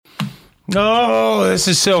Oh, this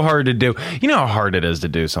is so hard to do. You know how hard it is to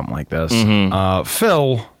do something like this.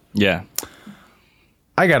 Phil. Yeah.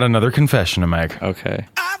 I got another confession to make. Okay.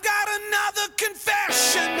 I've got another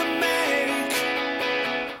confession to make.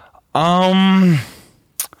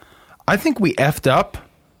 I think we effed up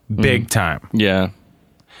big time. Yeah.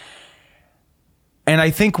 And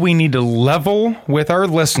I think we need to level with our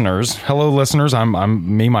listeners. Hello, listeners.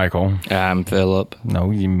 I'm me, Michael. I'm Philip. No,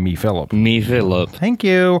 me, Philip. Me, Philip. Thank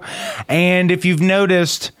you. And if you've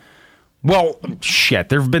noticed, well, shit,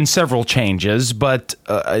 there have been several changes, but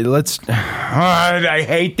I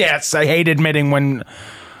hate this. I hate admitting when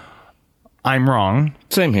I'm wrong.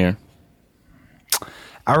 Same here.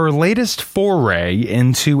 Our latest foray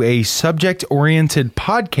into a subject-oriented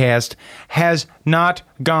podcast has not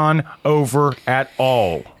gone over at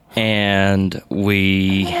all. And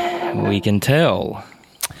we can tell.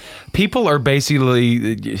 People are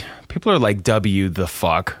like, W the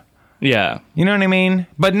fuck. Yeah. You know what I mean?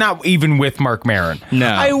 But not even with Mark Maron. No.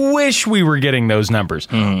 I wish we were getting those numbers.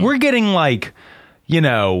 We're getting like, you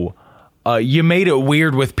made it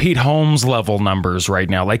weird with Pete Holmes level numbers right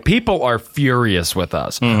now. Like, people are furious with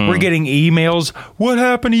us. We're getting emails. What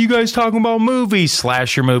happened to you guys talking about movies?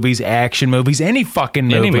 Slasher movies, action movies, any fucking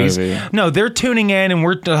movies. Any movie. No, they're tuning in and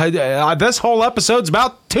we're this whole episode's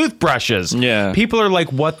about toothbrushes. Yeah. People are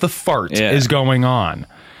like, what the fart is going on?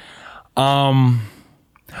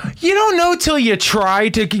 You don't know till you try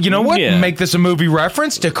to, you know what? Yeah. Make this a movie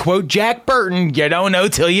reference. To quote Jack Burton, you don't know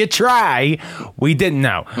till you try. We didn't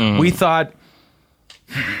know. We thought...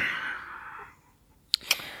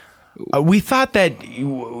 we thought that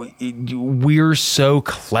we're so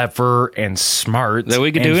clever and smart that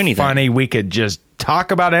we could and do anything. funny. We could just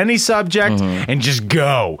talk about any subject and just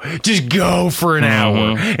go for an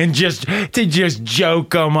hour and just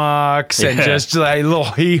joke amok and just like little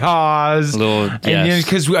hee-haws.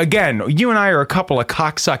 Because again, you and I are a couple of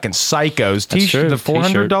cocksucking psychos. T-shirt, the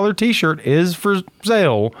 $400 T-shirt is for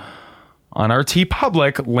sale on our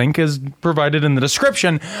TeePublic. Link is provided in the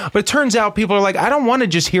description. But it turns out people are like, I don't want to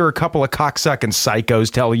just hear a couple of cocksucking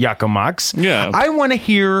psychos tell yuckamucks. Yeah. I want to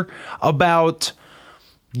hear about,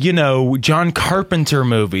 John Carpenter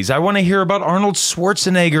movies. I want to hear about Arnold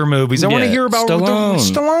Schwarzenegger movies. I want to hear about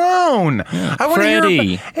Stallone. Yeah. I want to hear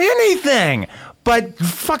Freddy. about anything but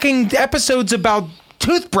fucking episodes about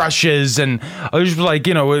toothbrushes, and I was like,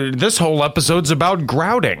 this whole episode's about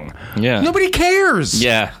grouting. Yeah. Nobody cares.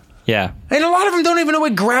 Yeah. Yeah. And a lot of them don't even know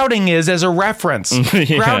what grouting is as a reference.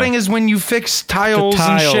 Yeah. Grouting is when you fix tiles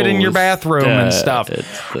and shit in your bathroom and stuff.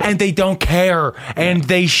 And they don't care, and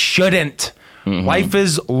they shouldn't. Life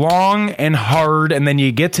is long and hard, and then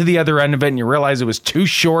you get to the other end of it and you realize it was too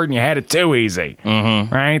short and you had it too easy.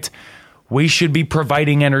 Right? We should be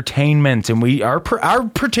providing entertainment, and our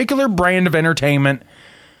particular brand of entertainment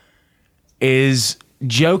is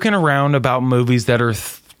joking around about movies that are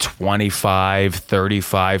 25,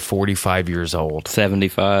 35, 45 years old.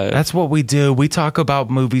 75. That's what we do. We talk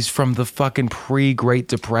about movies from the fucking pre-Great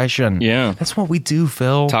Depression. Yeah. That's what we do,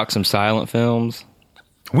 Phil. Talk some silent films.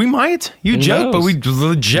 We might. You Who joke, knows? but we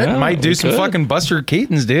legit might do some could. fucking Buster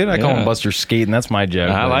Keatons, dude. I call him Buster Skeeton. That's my joke.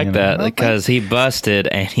 I but, like that because he busted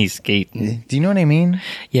and he's skating. Do you know what I mean?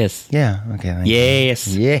 Yes. Yeah. Okay. Thank you.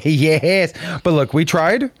 Yes. Yeah. Yes. But look, we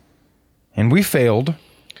tried and we failed.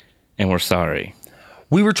 And we're sorry.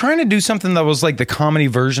 We were trying to do something that was like the comedy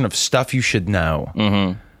version of Stuff You Should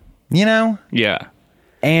Know. Yeah.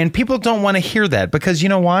 And people don't want to hear that because you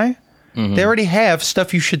know why? They already have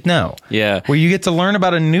Stuff You Should Know. Yeah. Where you get to learn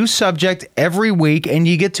about a new subject every week and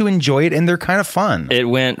you get to enjoy it, and they're kind of fun. It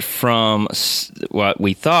went from what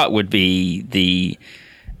we thought would be the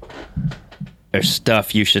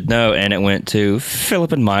Stuff You Should Know, and it went to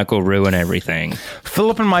Philip and Michael ruin everything.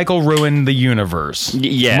 Philip and Michael ruin the universe.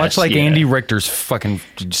 Yes, Much like yeah. Andy Richter's fucking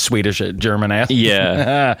Swedish German ass.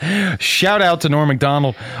 Yeah. Shout out to Norm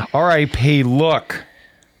Macdonald. R.I.P. Look.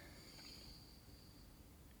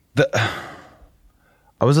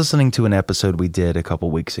 I was listening to an episode we did a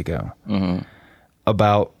couple weeks ago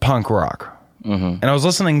about punk rock. And I was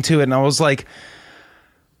listening to it and I was like,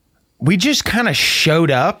 we just kind of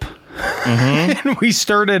showed up and we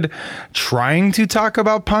started trying to talk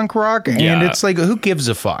about punk rock. And it's like, who gives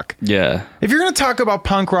a fuck? Yeah. If you're going to talk about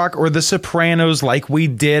punk rock or The Sopranos like we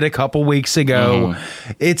did a couple weeks ago,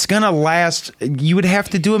 it's going to last. You would have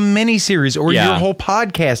to do a mini series, or your whole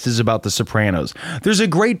podcast is about The Sopranos. There's a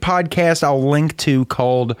great podcast I'll link to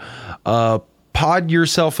called Pod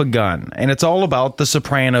Yourself a Gun, and it's all about The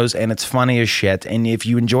Sopranos, and it's funny as shit. And if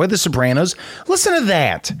you enjoy The Sopranos, listen to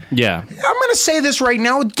that. Yeah. I'm going to say this right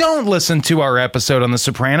now. Don't listen to our episode on The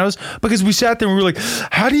Sopranos, because we sat there and we were like,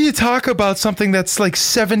 how do you talk about something that's like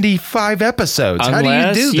 75 episodes? Unless,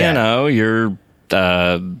 how do you do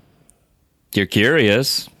that? You're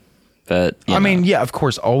curious. But, I mean, yeah, of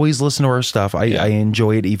course, always listen to our stuff. I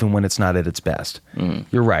enjoy it even when it's not at its best.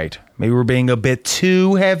 You're right. Maybe we're being a bit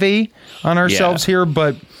too heavy on ourselves here,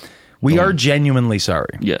 but we are genuinely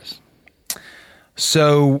sorry. Yes.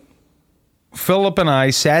 So Philip and I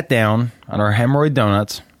sat down on our hemorrhoid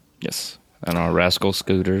donuts. Yes. And our rascal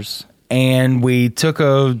scooters. And we took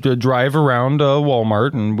a drive around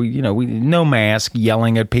Walmart, and we no mask,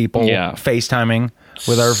 yelling at people, FaceTiming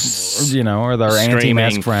with our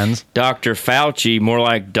anti-mask friends. Dr. Fauci, more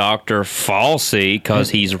like Dr. Falsey, because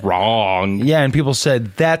he's wrong. Yeah, and people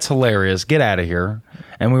said, that's hilarious. Get out of here.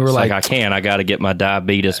 And we were like, I got to get my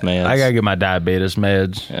diabetes meds. I got to get my diabetes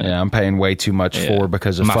meds. Yeah, I'm paying way too much for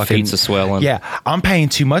because of my feet's swelling. Yeah, I'm paying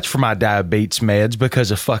too much for my diabetes meds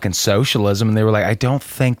because of fucking socialism. And they were like, I don't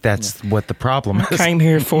think that's what the problem is. I came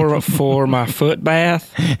here for my foot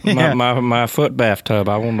bath, my foot bathtub.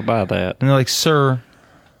 I want to buy that. And they're like, sir,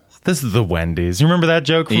 this is the Wendy's. You remember that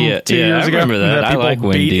joke from 2 years ago? I remember that. People I like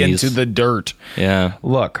Wendy's. beat into the dirt. Yeah.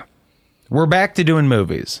 Look, we're back to doing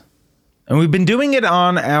movies. And we've been doing it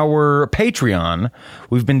on our Patreon.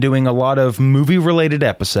 We've been doing a lot of movie-related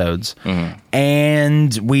episodes,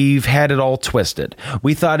 and we've had it all twisted.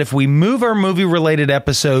 We thought if we move our movie-related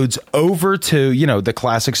episodes over to, the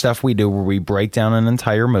classic stuff we do where we break down an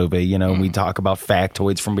entire movie, we talk about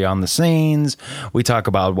factoids from behind the scenes, we talk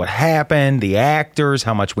about what happened, the actors,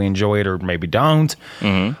 how much we enjoy it or maybe don't.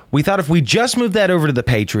 We thought if we just moved that over to the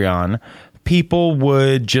Patreon, people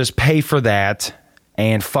would just pay for that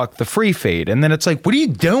and fuck the free feed. And then it's like, what are you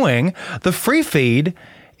doing? The free feed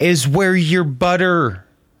is where your butter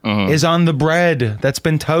is on the bread that's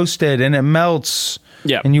been toasted and it melts.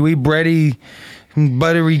 Yeah. And you eat bready,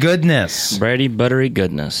 buttery goodness. Bready, buttery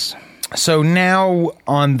goodness. So now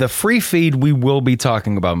on the free feed, we will be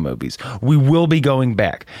talking about movies. We will be going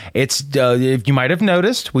back. It's, if you might have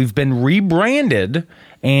noticed, we've been rebranded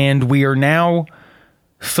and we are now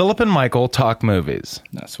Philip and Michael Talk Movies.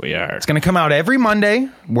 Yes, we are. It's going to come out every Monday,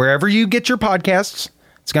 wherever you get your podcasts.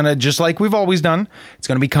 It's going to, just like we've always done, it's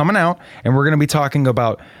going to be coming out, and we're going to be talking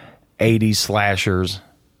about 80s slashers,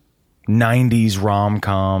 90s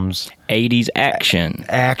rom-coms, 80s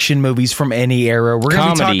action movies from any era. We're going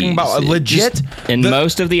to be talking about legit.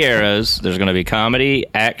 Most of the eras, there's going to be comedy,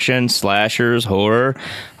 action, slashers, horror,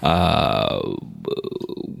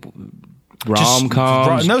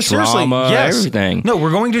 rom-coms, drama, everything. No, we're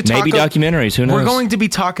going to talk maybe documentaries. Who knows? We're going to be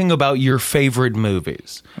talking about your favorite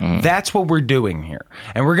movies. That's what we're doing here,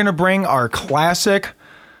 and we're going to bring our classic,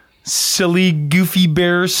 silly, goofy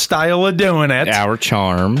bear style of doing it. Our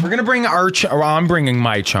charm. We're going to bring our. I'm bringing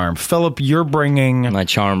my charm. Philip, you're bringing my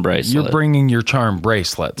charm bracelet. You're bringing your charm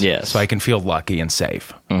bracelet. Yes, so I can feel lucky and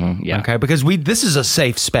safe. Yeah. Okay, because this is a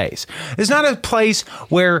safe space. It's not a place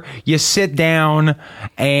where you sit down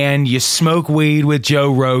and you smoke weed with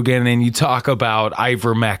Joe Rogan and you talk about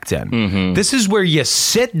ivermectin. This is where you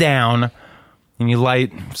sit down and you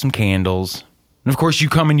light some candles. And of course, you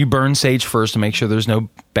come and you burn sage first to make sure there's no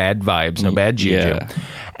bad vibes, no bad juju. Yeah.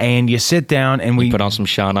 And you sit down and you put on some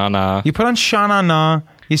Sha Na Na. You put on Sha Na Na.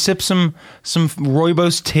 You sip some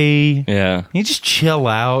Rooibos tea. Yeah. You just chill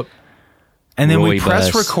out. And then we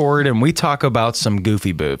press record and we talk about some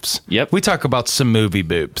goofy boobs. Yep. We talk about some movie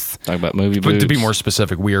boobs. Talk about movie boobs. But to be more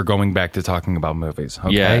specific, we are going back to talking about movies.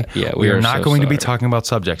 Okay? Yeah. We are not going to be talking about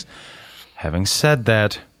subjects. Having said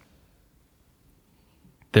that,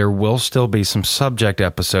 there will still be some subject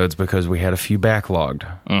episodes because we had a few backlogged.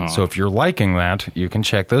 So if you're liking that, you can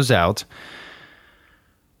check those out.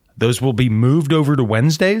 Those will be moved over to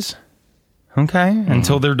Wednesdays. Okay,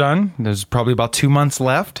 until they're done. There's probably about 2 months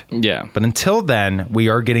left. Yeah. But until then, we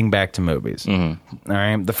are getting back to movies. All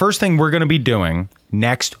right. The first thing we're going to be doing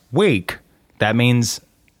next week, that means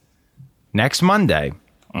next Monday,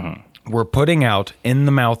 we're putting out In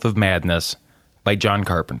the Mouth of Madness by John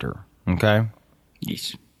Carpenter. Okay?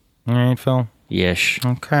 Yes. All right, Phil? Yes.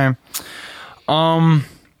 Okay.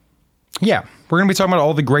 Yeah, we're going to be talking about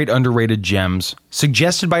all the great underrated gems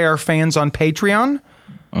suggested by our fans on Patreon.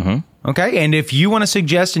 Okay, and if you want to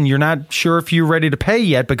suggest and you're not sure if you're ready to pay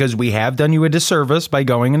yet because we have done you a disservice by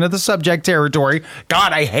going into the subject territory.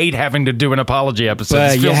 God, I hate having to do an apology episode.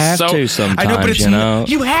 Well, you have to sometimes, I know, but it's,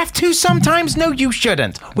 you have to sometimes? No, you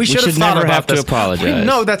shouldn't. We should have thought never about have this. To apologize.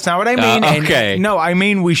 No, that's not what I mean. Okay. No, I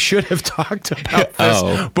mean we should have talked about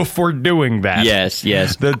this before doing that. Yes.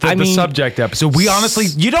 The subject episode. We honestly,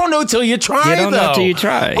 you don't know till you try, You don't know till you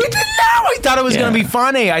try. We didn't know. I thought it was going to be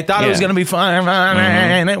funny. I thought it was going to be fun,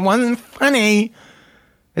 and it wasn't funny.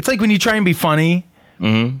 It's like when you try and be funny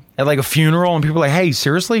at like a funeral and people are like, hey,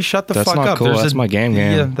 seriously, shut the fuck up. That's not cool. That's my gam.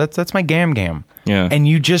 Yeah, that's my gam. Yeah. And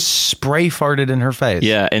you just spray farted in her face.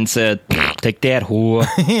 Yeah, and said, take that, whore.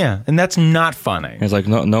 Yeah, and that's not funny. It's like,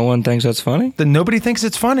 no one thinks that's funny? Then nobody thinks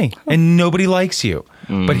it's funny, and nobody likes you.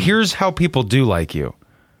 But here's how people do like you,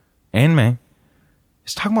 and me.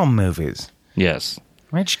 Just talking about movies. Yes.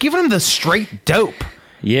 Right? Just giving them the straight dope.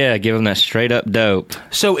 Yeah, give them that straight up dope.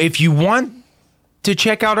 So if you want to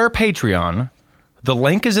check out our Patreon, the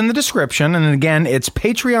link is in the description. And again, it's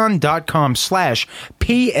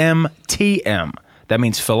patreon.com/PMTM. That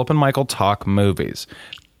means Philip and Michael Talk Movies.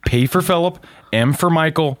 P for Philip, M for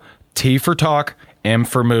Michael, T for Talk, M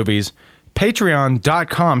for Movies.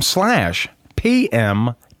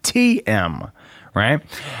 Patreon.com/PMTM. Right?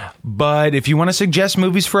 But if you want to suggest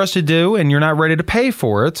movies for us to do and you're not ready to pay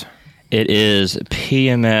for it, it is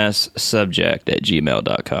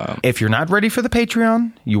pmssubject@gmail.com. If you're not ready for the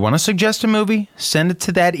Patreon, you want to suggest a movie, send it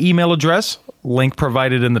to that email address, link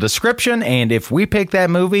provided in the description, and if we pick that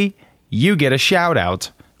movie, you get a shout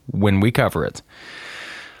out when we cover it.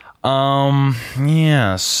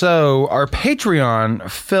 Yeah, so our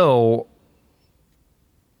Patreon, Phil,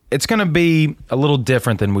 it's going to be a little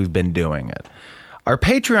different than we've been doing it. Our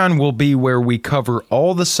Patreon will be where we cover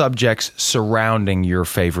all the subjects surrounding your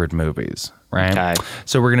favorite movies, right? Okay.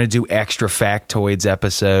 So we're going to do extra factoids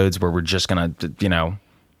episodes where we're just going to,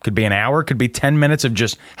 could be an hour, could be 10 minutes of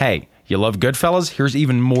just, hey, you love Goodfellas? Here's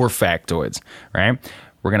even more factoids, right?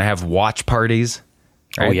 We're going to have watch parties.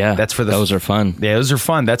 Right? Oh, yeah. That's for those are fun. Yeah, those are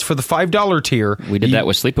fun. That's for the $5 tier. We did that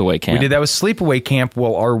with Sleepaway Camp. We did that with Sleepaway Camp.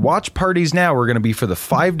 Well, our watch parties now are going to be for the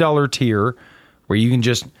 $5 tier where you can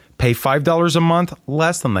just pay $5 a month,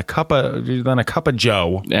 less than a cup of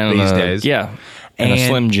Joe these days. Yeah, and a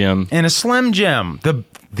Slim Jim. And a Slim Jim, the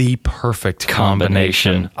perfect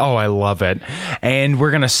combination. Oh, I love it. And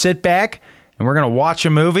we're gonna sit back and we're gonna watch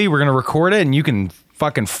a movie. We're gonna record it, and you can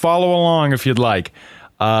fucking follow along if you'd like.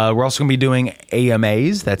 We're also gonna be doing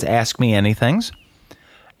AMAs. That's Ask Me Anythings.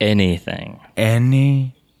 Anything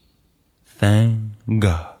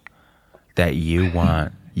that you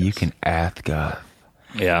want, you can ask us.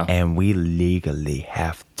 Yeah. And we legally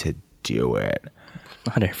have to do it.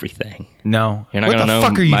 Not everything. No. You're not what gonna the know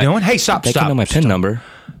fuck are you doing? Hey, stop. They can know my PIN number.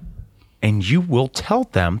 And you will tell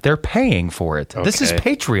them they're paying for it. Okay. This is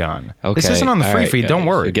Patreon. Okay. This isn't on the free feed. Don't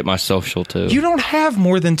worry. You get my social, too. You don't have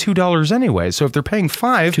more than $2 anyway. So if they're paying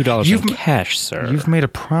 $5... $2 in cash, sir. You've made a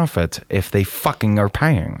profit if they fucking are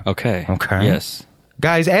paying. Okay. Yes.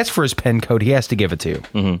 Guys, ask for his PIN code. He has to give it to you.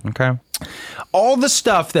 Mm-hmm. Okay? All the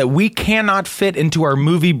stuff that we cannot fit into our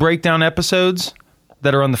movie breakdown episodes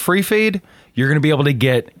that are on the free feed, you're going to be able to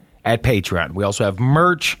get at Patreon. We also have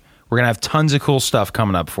merch. We're going to have tons of cool stuff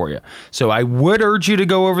coming up for you. So I would urge you to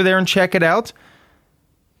go over there and check it out.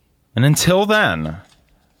 And until then,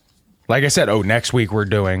 like I said, next week we're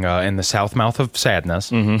doing In the South Mouth of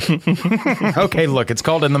Sadness. Mm-hmm. Okay, look, it's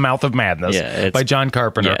called In the Mouth of Madness by John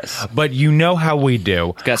Carpenter. Yes. But you know how we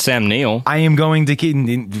do. It's got Sam Neill. I am going to keep...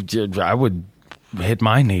 I would hit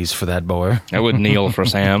my knees for that boy. I would kneel for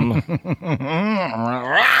Sam.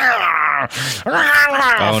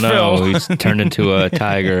 Oh, no, he's turned into a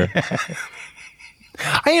tiger.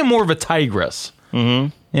 I am more of a tigress.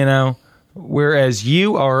 Mm-hmm. Whereas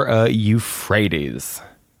you are a Euphrates.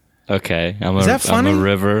 Okay. Is that funny? I'm a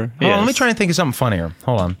river. Yes. Let me try and think of something funnier.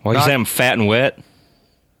 Hold on. Well, you say I'm fat and wet?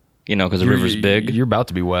 Because the river's big? You're about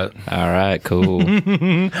to be wet. All right, cool.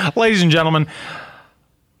 Ladies and gentlemen,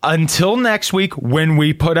 until next week when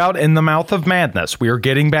we put out In the Mouth of Madness, we are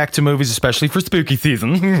getting back to movies, especially for spooky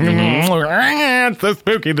season. Mm-hmm. It's so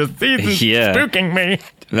spooky this season. Yeah. Spooking me.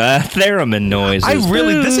 Theremin noises.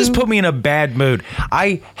 This has put me in a bad mood.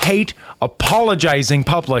 I hate apologizing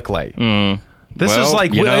publicly. This is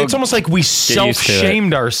like, it's almost like we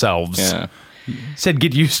self-shamed ourselves. Yeah. Said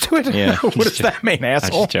get used to it? Yeah. What does that mean,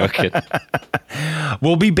 asshole? I'm just joking.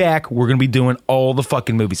 We'll be back. We're going to be doing all the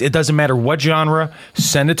fucking movies. It doesn't matter what genre.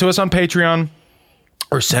 Send it to us on Patreon.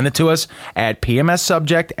 or send it to us at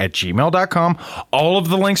pmssubject@gmail.com. All of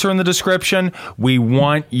the links are in the description. We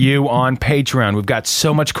want you on Patreon. We've got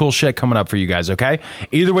so much cool shit coming up for you guys, okay?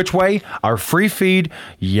 Either which way, our free feed,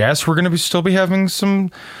 yes, we're going to still be having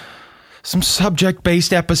some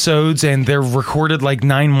subject-based episodes, and they're recorded like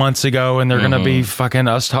 9 months ago, and they're going to be fucking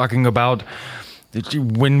us talking about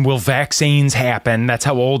when will vaccines happen. That's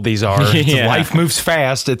how old these are. Yeah. Life moves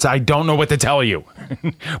fast. I don't know what to tell you.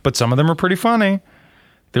 But some of them are pretty funny.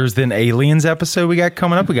 There's an Aliens episode we got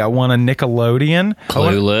coming up. We got one on Nickelodeon.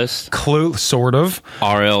 Clueless. Sort of.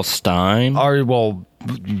 R.L. Stein.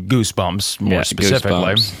 Goosebumps, more specifically.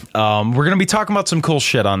 Goosebumps. We're going to be talking about some cool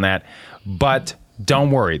shit on that. But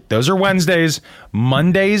don't worry. Those are Wednesdays.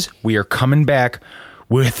 Mondays, we are coming back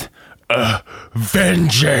with a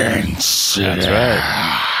vengeance. That's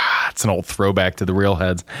right. It's an old throwback to the real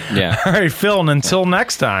heads. Yeah. All right, Phil, and until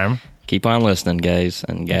next time. Keep on listening, guys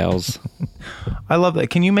and gals. I love that.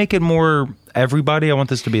 Can you make it more everybody? I want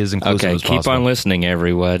this to be as inclusive as possible. Okay, keep on listening,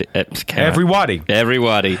 everybody. Everybody.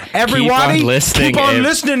 Everybody. Everybody. Keep on listening. Keep on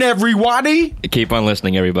listening, everybody. Keep on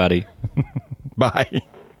listening, everybody. Bye.